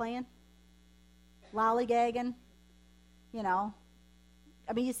sidelines playing, lollygagging,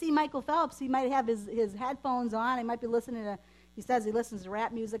 you see Michael Phelps, he might have his headphones on, he might be listening to, he says he listens to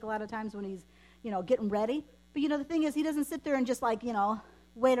rap music a lot of times when he's, getting ready. But, the thing is, he doesn't sit there and just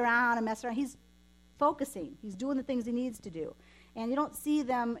wait around and mess around. He's focusing. He's doing the things he needs to do. And you don't see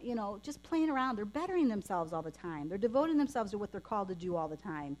them, just playing around. They're bettering themselves all the time. They're devoting themselves to what they're called to do all the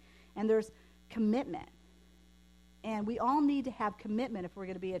time. And there's commitment. And we all need to have commitment if we're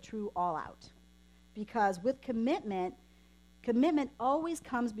going to be a true all-out. Because with commitment always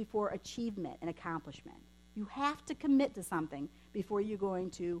comes before achievement and accomplishment. You have to commit to something before you're going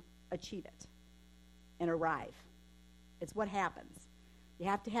to achieve it and arrive. It's what happens. You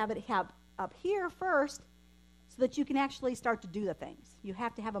have to have it up here first so that you can actually start to do the things. You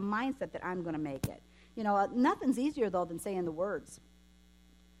have to have a mindset that I'm going to make it. Nothing's easier, though, than saying the words.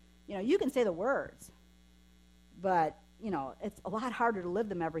 You can say the words, but, it's a lot harder to live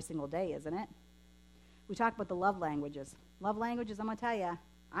them every single day, isn't it? We talk about the love languages. Love languages, I'm going to tell you,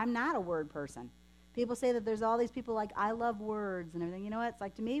 I'm not a word person. People say that there's all these people like, I love words and everything. You know what? It's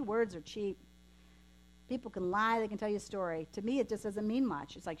like, to me, words are cheap. People can lie. They can tell you a story. To me, it just doesn't mean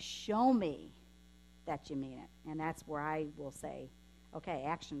much. It's like, show me that you mean it. And that's where I will say, okay,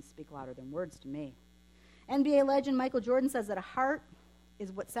 actions speak louder than words to me. NBA legend Michael Jordan says that a heart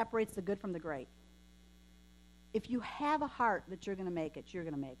is what separates the good from the great. If you have a heart that you're going to make it, you're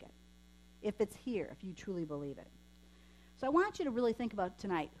going to make it. If it's here, if you truly believe it. So I want you to really think about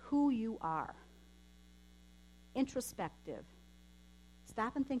tonight who you are. Introspective.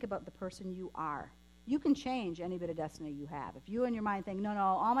 Stop and think about the person you are. You can change any bit of destiny you have. If you in your mind think, no,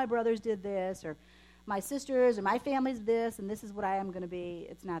 all my brothers did this, or my sisters, or my family's this, and this is what I am going to be,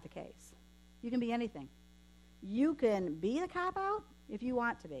 it's not the case. You can be anything. You can be a cop-out if you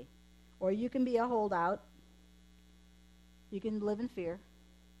want to be. Or you can be a holdout. You can live in fear.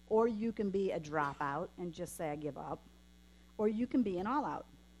 Or you can be a dropout and just say, I give up. Or you can be an all-out.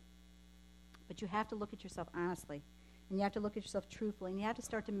 But you have to look at yourself honestly. And you have to look at yourself truthfully. And you have to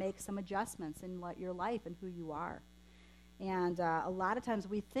start to make some adjustments in your life and who you are. And a lot of times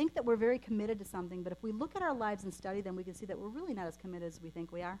we think that we're very committed to something. But if we look at our lives and study them, we can see that we're really not as committed as we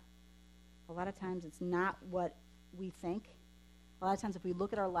think we are. A lot of times it's not what we think. A lot of times if we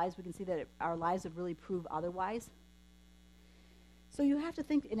look at our lives, we can see that our lives would really prove otherwise. So you have to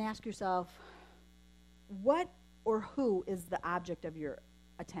think and ask yourself, what or who is the object of your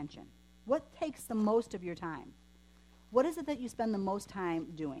attention? What takes the most of your time? What is it that you spend the most time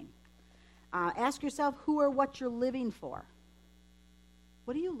doing? Ask yourself who or what you're living for.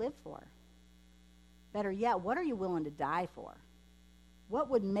 What do you live for? Better yet, what are you willing to die for? What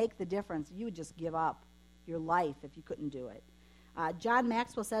would make the difference? You would just give up your life if you couldn't do it. John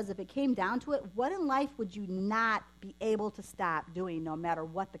Maxwell says, if it came down to it, what in life would you not be able to stop doing no matter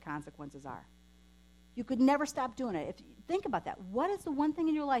what the consequences are? You could never stop doing it. Think about that. What is the one thing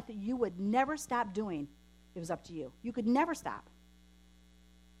in your life that you would never stop doing if it was up to you? You could never stop.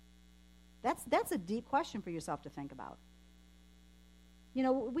 That's a deep question for yourself to think about.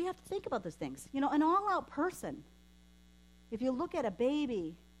 We have to think about those things. An all-out person, if you look at a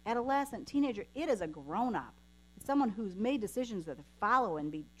baby, adolescent, teenager, it is a grown-up. It's someone who's made decisions that follow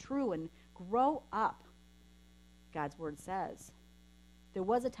and be true and grow up. God's word says there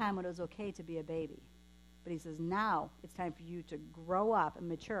was a time when it was okay to be a baby. But he says now it's time for you to grow up and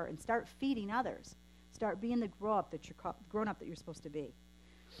mature and start feeding others. Start being the grown-up that you're supposed to be.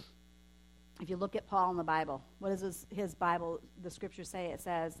 If you look at Paul in the Bible, what does his Bible, the scriptures say? It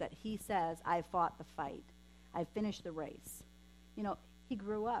says that he says, I fought the fight. I finished the race. He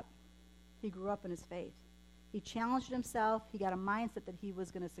grew up. He grew up in his faith. He challenged himself. He got a mindset that he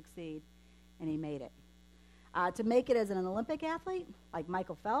was going to succeed, and he made it. To make it as an Olympic athlete, like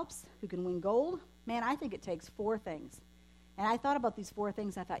Michael Phelps, who can win gold, man, I think it takes 4 things. And I thought about these 4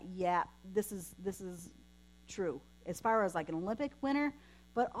 things, and I thought, yeah, this is true. As far as like an Olympic winner,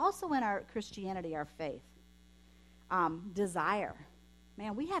 but also in our Christianity, our faith. Desire.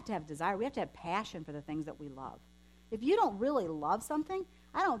 Man, we have to have desire. We have to have passion for the things that we love. If you don't really love something,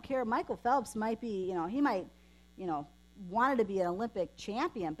 I don't care. Michael Phelps might be, he might, wanted to be an Olympic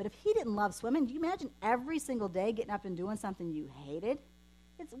champion, but if he didn't love swimming, do you imagine every single day getting up and doing something you hated?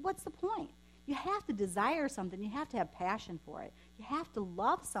 What's the point? You have to desire something. You have to have passion for it. You have to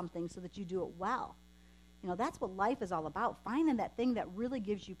love something so that you do it well. That's what life is all about, finding that thing that really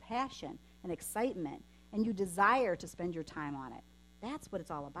gives you passion and excitement, and you desire to spend your time on it. That's what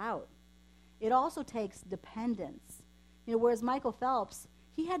it's all about. It also takes dependence. Whereas Michael Phelps,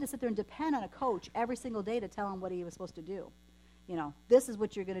 he had to sit there and depend on a coach every single day to tell him what he was supposed to do. This is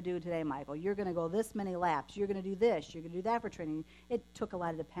what you're going to do today, Michael. You're going to go this many laps. You're going to do this. You're going to do that for training. It took a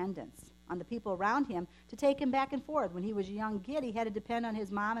lot of dependence on the people around him to take him back and forth. When he was a young kid, he had to depend on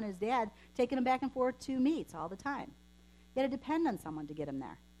his mom and his dad taking him back and forth to meets all the time. He had to depend on someone to get him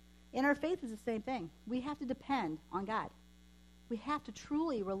there. In our faith is the same thing. We have to depend on God. We have to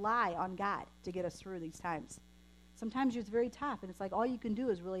truly rely on God to get us through these times. Sometimes it's very tough, and it's like all you can do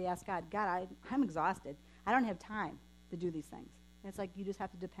is really ask God, I'm exhausted. I don't have time to do these things. And it's like you just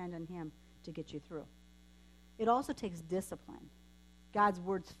have to depend on him to get you through. It also takes discipline. God's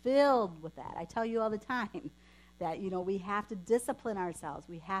word's filled with that. I tell you all the time that, we have to discipline ourselves.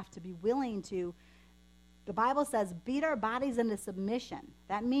 We have to be willing to, the Bible says, beat our bodies into submission.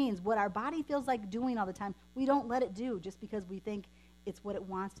 That means what our body feels like doing all the time, we don't let it do just because we think it's what it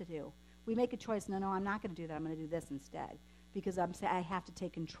wants to do. We make a choice, no, I'm not going to do that. I'm going to do this instead because I have to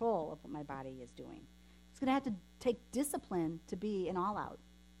take control of what my body is doing. It's going to have to take discipline to be an all-out,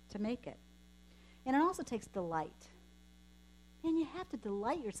 to make it. And it also takes delight. Man, you have to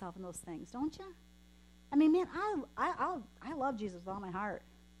delight yourself in those things, don't you? I mean, man, I love Jesus with all my heart.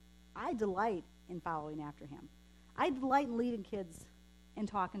 I delight in following after him. I delight in leading kids and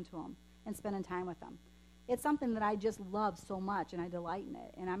talking to them and spending time with them. It's something that I just love so much, and I delight in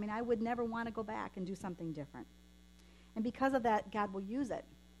it. And, I would never want to go back and do something different. And because of that, God will use it.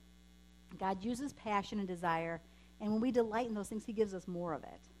 God uses passion and desire, and when we delight in those things, he gives us more of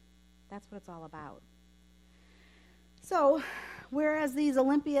it. That's what it's all about. So, whereas these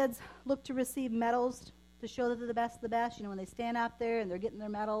Olympiads look to receive medals to show that they're the best of the best, when they stand out there and they're getting their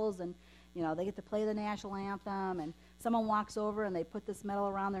medals and, they get to play the national anthem and someone walks over and they put this medal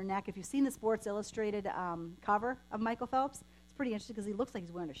around their neck. If you've seen the Sports Illustrated cover of Michael Phelps, it's pretty interesting because he looks like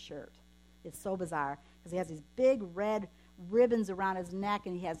he's wearing a shirt. It's so bizarre because he has these big red ribbons around his neck,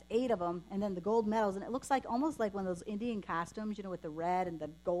 and he has 8 of them, and then the gold medals, and it looks like almost like one of those Indian costumes, with the red and the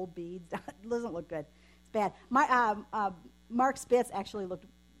gold beads. It doesn't look good. It's bad. Mark Spitz actually looked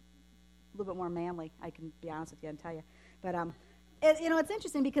a little bit more manly, I can be honest with you and tell you. But, it's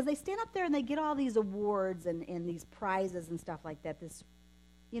interesting because they stand up there and they get all these awards and these prizes and stuff like that, because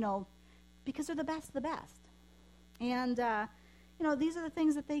they're the best of the best. And, these are the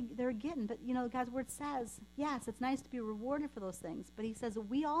things that they're getting. But, God's word says, yes, it's nice to be rewarded for those things. But he says that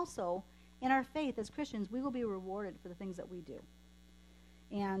we also, in our faith as Christians, we will be rewarded for the things that we do.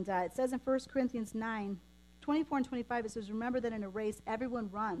 And it says in 1 Corinthians 9, 24 and 25, it says, remember that in a race everyone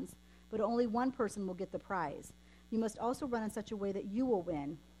runs, but only one person will get the prize. You must also run in such a way that you will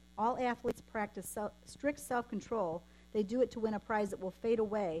win. All athletes practice strict self-control. They do it to win a prize that will fade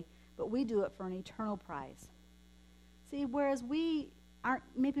away, but we do it for an eternal prize. See, whereas we aren't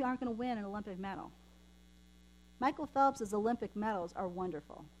going to win an Olympic medal. Michael Phelps' Olympic medals are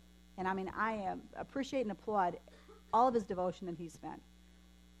wonderful. And I appreciate and applaud all of his devotion that he's spent.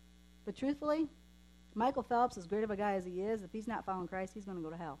 But truthfully, Michael Phelps, as great of a guy as he is, if he's not following Christ, he's going to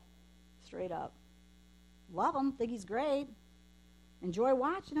go to hell. Straight up. Love him, think he's great, enjoy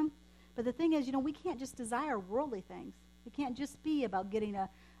watching him. But the thing is, we can't just desire worldly things. It can't just be about getting a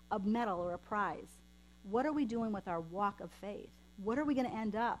medal or a prize. What are we doing with our walk of faith? What are we going to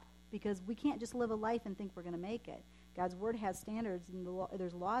end up? Because we can't just live a life and think we're going to make it. God's word has standards, and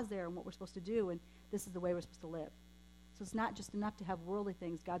there's laws there on what we're supposed to do, and this is the way we're supposed to live. So it's not just enough to have worldly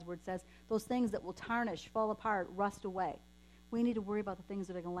things. God's word says those things that will tarnish, fall apart, rust away. We need to worry about the things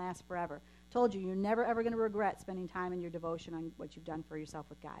that are going to last forever. Told you, you're never ever going to regret spending time in your devotion on what you've done for yourself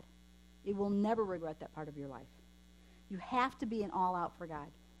with God. You will never regret that part of your life. You have to be an all-out for God.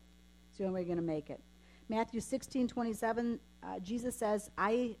 It's the only way you're going to make it. Matthew 16:27, Jesus says,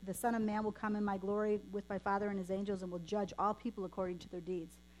 I, the Son of Man, will come in my glory with my Father and his angels and will judge all people according to their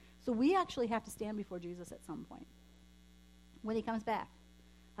deeds. So we actually have to stand before Jesus at some point when he comes back.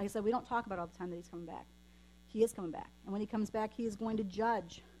 Like I said, we don't talk about all the time that he's coming back. He is coming back. And when he comes back, he is going to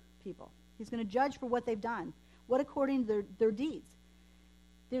judge people. He's going to judge for what they've done, what according to their deeds.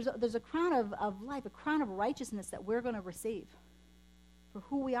 There's a crown of life, a crown of righteousness that we're going to receive for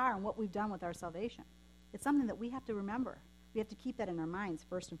who we are and what we've done with our salvation. It's something that we have to remember. We have to keep that in our minds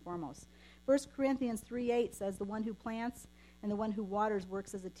first and foremost. 1 Corinthians 3:8 says, the one who plants and the one who waters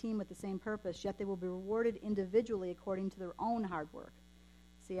works as a team with the same purpose, yet they will be rewarded individually according to their own hard work.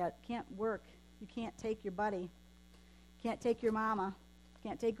 See, it can't work. You can't take your buddy, can't take your mama,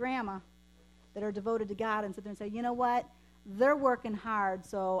 can't take grandma that are devoted to God and sit there and say, you know what, they're working hard,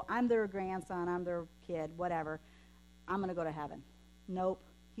 so I'm their grandson, I'm their kid, whatever. I'm going to go to heaven. Nope.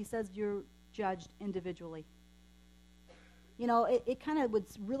 He says you're judged individually. You know, it kind of would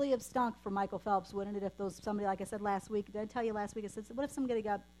really have stunk for Michael Phelps, wouldn't it, if somebody, like I said last week, did I tell you last week, I said, what if somebody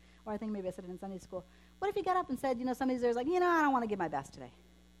got, or I think maybe I said it in Sunday school, what if he got up and said, you know, somebody's there's like, you know, I don't want to give my best today.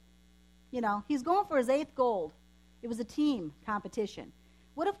 You know, he's going for his 8th gold. It was a team competition.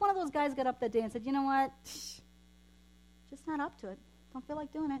 What if one of those guys got up that day and said, you know what, just not up to it. Don't feel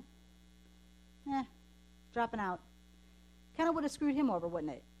like doing it. Dropping out. Kind of would have screwed him over,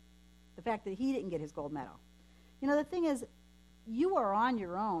 wouldn't it? The fact that he didn't get his gold medal. You know, the thing is, you are on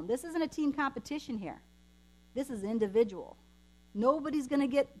your own. This isn't a team competition here. This is individual. Nobody's going to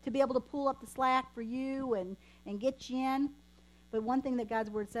get to be able to pull up the slack for you and get you in. But one thing that God's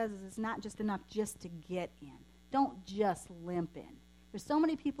Word says is it's not just enough just to get in. Don't just limp in. There's so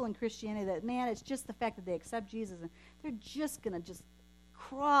many people in Christianity that, man, it's just the fact that they accept Jesus and they're just going to just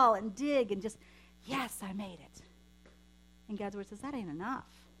crawl and dig and just, yes, I made it. And God's Word says that ain't enough.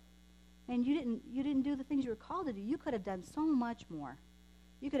 And you didn't do the things you were called to do. You could have done so much more.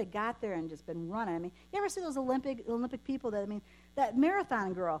 You could have got there and just been running. I mean, you ever see those Olympic people that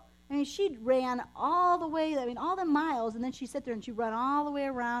marathon girl? I mean, she ran all the way, all the miles, and then she sat there and she ran all the way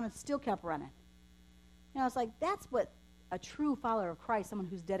around and still kept running. You know, it's like that's what a true follower of Christ, someone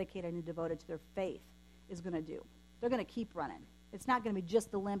who's dedicated and devoted to their faith, is going to do. They're going to keep running. It's not going to be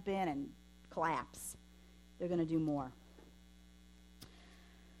just the limp in and collapse. They're going to do more.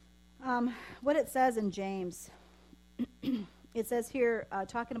 What it says in James, it says here,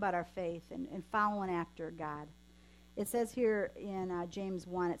 talking about our faith and following after God. It says here in James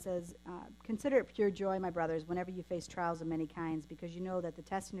 1, it says, consider it pure joy, my brothers, whenever you face trials of many kinds, because you know that the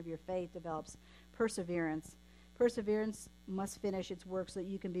testing of your faith develops perseverance. Perseverance must finish its work so that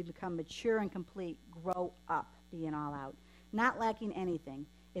you can become mature and complete, grow up, being all out, not lacking anything.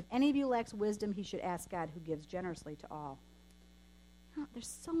 If any of you lacks wisdom, he should ask God, who gives generously to all. You know,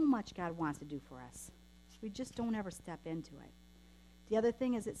 there's so much God wants to do for us. We just don't ever step into it. The other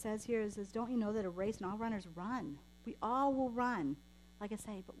thing is it says here, it says, don't you know that a race and all runners run? We all will run, like I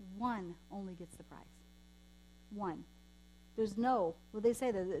say, but one only gets the prize. One. There's no, well, they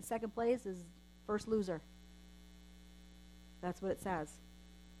say that the second place is first loser. That's what it says.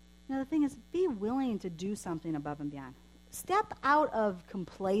 Now, the thing is, be willing to do something above and beyond. Step out of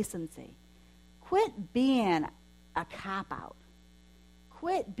complacency. Quit being a cop-out.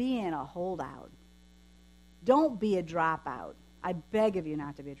 Quit being a holdout. Don't be a dropout. I beg of you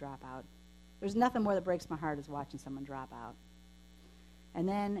not to be a dropout. There's nothing more that breaks my heart is watching someone drop out. And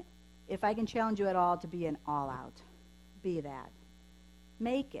then, if I can challenge you at all to be an all-out, be that.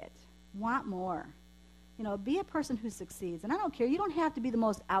 Make it. Want more. You know, be a person who succeeds. And I don't care. You don't have to be the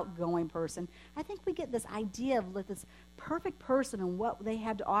most outgoing person. I think we get this idea of this perfect person and what they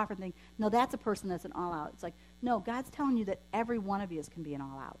have to offer and think, no, that's a person that's an all-out. It's like, no, God's telling you that every one of you can be an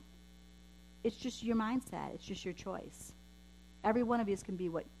all-out. It's just your mindset. It's just your choice. Every one of you can be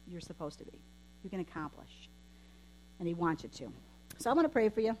what you're supposed to be. You can accomplish. And he wants you to. So I'm going to pray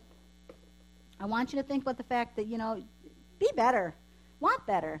for you. I want you to think about the fact that, you know, be better. Want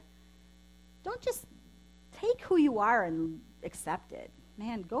better. Don't just take who you are and accept it.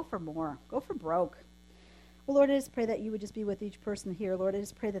 Man, go for more. Go for broke. Well, Lord, I just pray that you would just be with each person here. Lord, I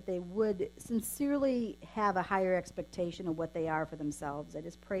just pray that they would sincerely have a higher expectation of what they are for themselves. I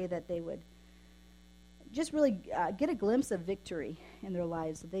just pray that they would just really get a glimpse of victory in their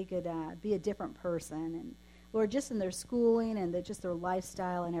lives, so they could be a different person. And, Lord, just in their schooling and just their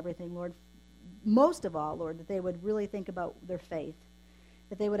lifestyle and everything, Lord, most of all, Lord, that they would really think about their faith,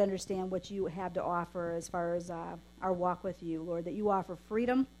 that they would understand what you have to offer as far as our walk with you, Lord, that you offer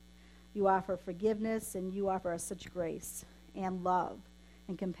freedom, you offer forgiveness, and you offer us such grace and love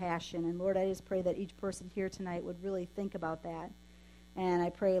and compassion. And, Lord, I just pray that each person here tonight would really think about that. And I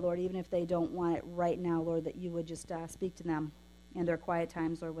pray, Lord, even if they don't want it right now, Lord, that you would just speak to them in their quiet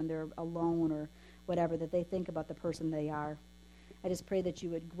times or when they're alone or whatever, that they think about the person they are. I just pray that you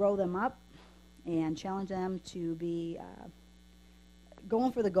would grow them up and challenge them to be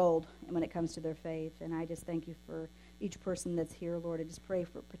going for the gold when it comes to their faith. And I just thank you for each person that's here, Lord. I just pray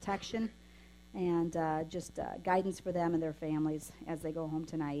for protection and just guidance for them and their families as they go home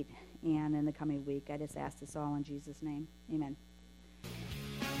tonight and in the coming week. I just ask this all in Jesus' name. Amen.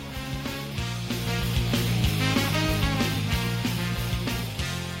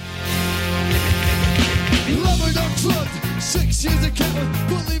 Drugged, 6 years of Catholic,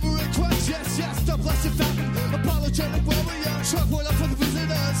 believer in Christ, yes, the blessed falcon, apologetic warrior, truck one up for the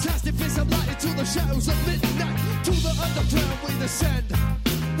visitors, casting face of light into the shadows of midnight, to the underground we descend,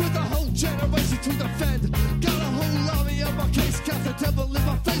 with a whole generation to defend, got a whole army of my case, cast the devil in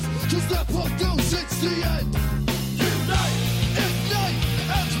my face, cause that punk knows it's the end.